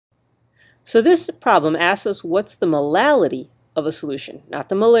So this problem asks us what's the molality of a solution, not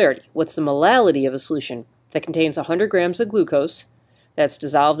the molarity. What's the molality of a solution that contains 100 grams of glucose that's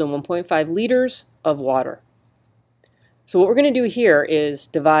dissolved in 1.5 liters of water? So what we're going to do here is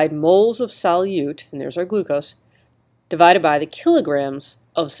divide moles of solute, and there's our glucose, divided by the kilograms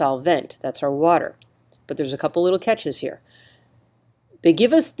of solvent, that's our water. But there's a couple little catches here. They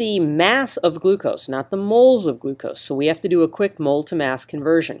give us the mass of glucose, not the moles of glucose, so we have to do a quick mole to mass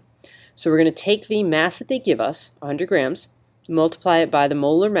conversion. So we're going to take the mass that they give us, 100 grams, multiply it by the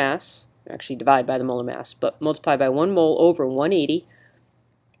molar mass, actually divide by the molar mass, but multiply by 1 mole over 180.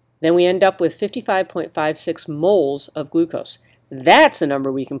 Then we end up with 55.56 moles of glucose. That's a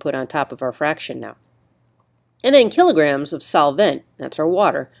number we can put on top of our fraction now. And then kilograms of solvent, that's our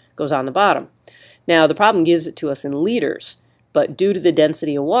water, goes on the bottom. Now the problem gives it to us in liters, but due to the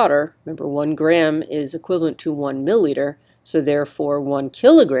density of water, remember 1 gram is equivalent to 1 milliliter, so therefore 1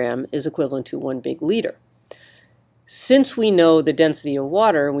 kilogram is equivalent to 1 big liter. Since we know the density of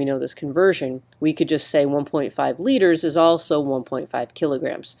water, and we know this conversion, we could just say 1.5 liters is also 1.5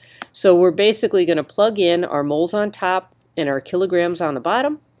 kilograms. So we're basically going to plug in our moles on top and our kilograms on the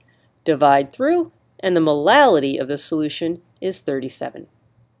bottom, divide through, and the molality of the solution is 37.